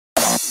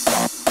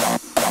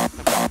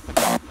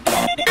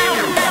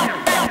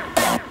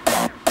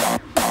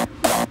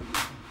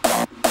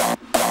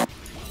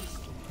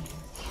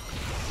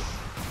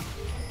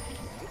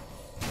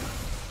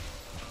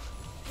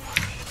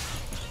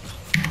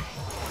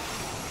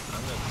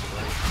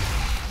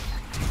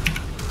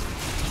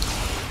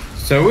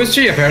So is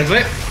she,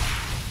 apparently.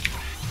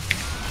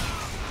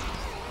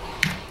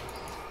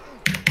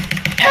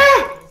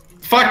 Ah!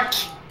 Fuck!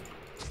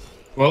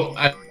 Well,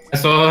 I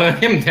saw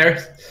him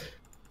there.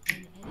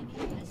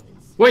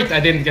 Wait, I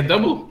didn't get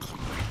double. What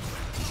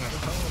the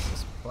hell was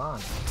this plan?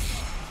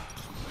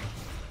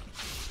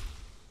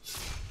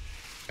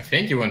 I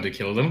think you want to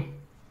kill them.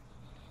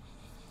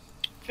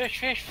 Fish,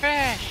 fish,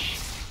 fish!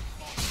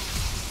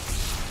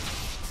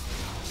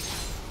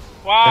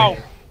 Wow!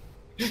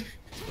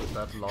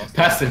 That lost.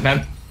 Passive,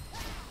 man.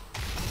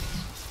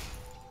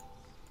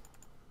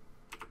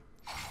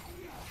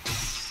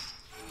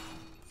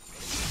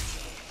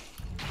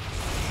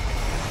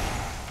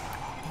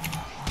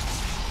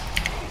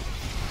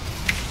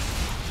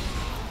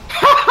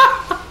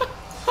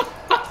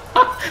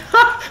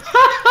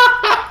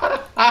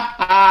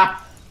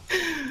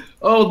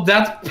 Oh,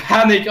 that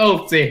panic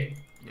ulti.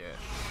 Yeah.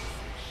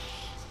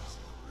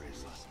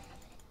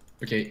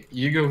 Okay,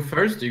 you go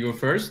first, you go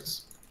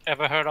first.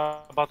 Ever heard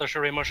about the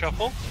Shurima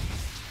Shuffle?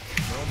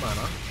 No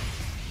mana.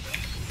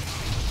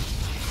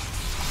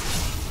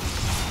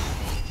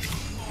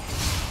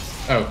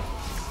 Oh.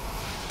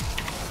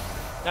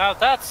 Now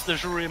that's the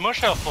Shurima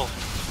Shuffle.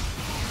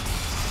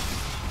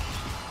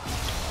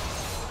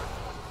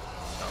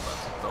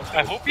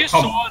 I hope you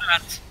saw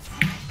that.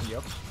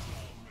 Yep.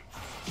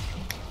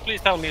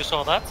 Please tell me you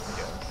saw that.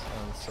 Yes.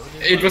 So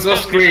It was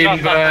off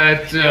screen,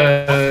 but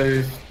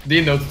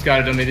Dino got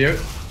it on video.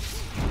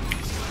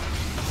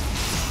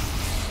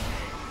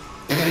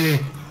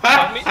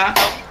 Tell me you got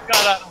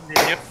that on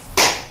video.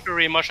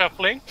 Shurima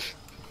Shuffling.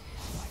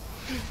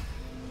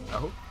 I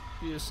hope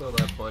you saw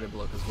that body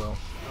block as well.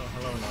 Oh,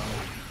 hello, Nani.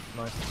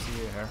 Nice to see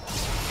you here.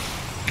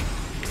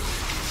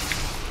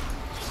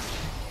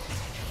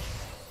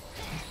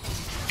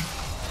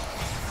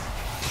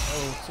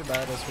 Oh, too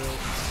bad as well.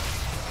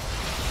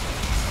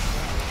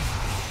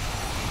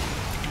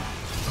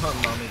 Oh,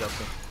 Nani got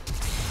me.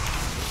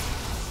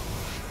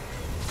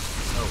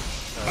 Oh.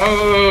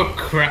 Oh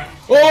crap!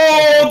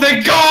 Oh,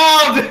 the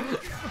god!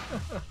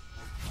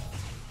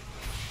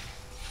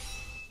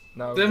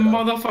 No, The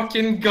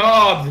motherfucking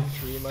god!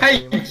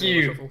 Thank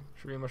you!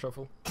 Shurima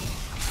Shuffle.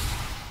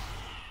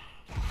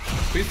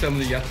 Please tell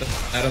me you got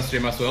that on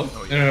stream as well.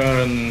 Oh,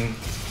 yeah.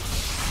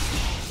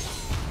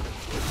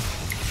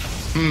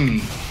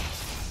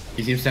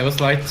 He seems to have a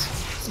slight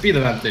speed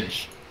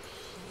advantage.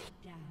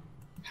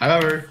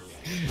 However,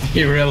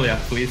 he really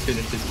please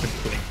finish this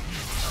quickly.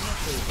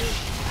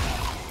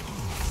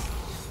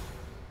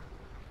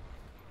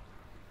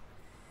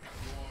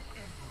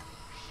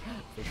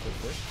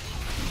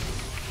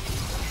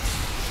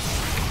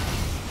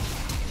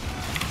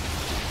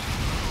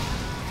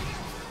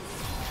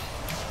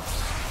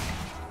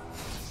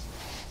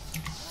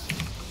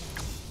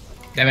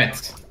 Damn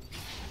it.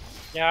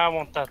 Yeah, I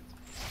want that.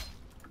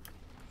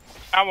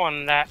 I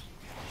want that.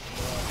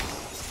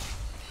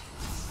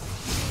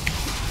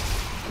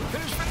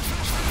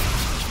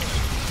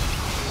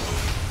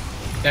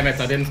 Damn it,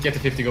 I didn't get the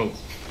 50 gold.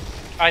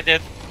 I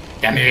did.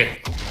 Damn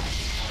it.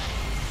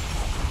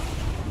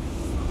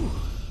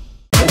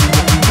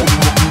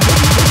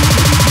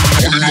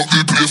 Only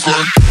lucky place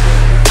like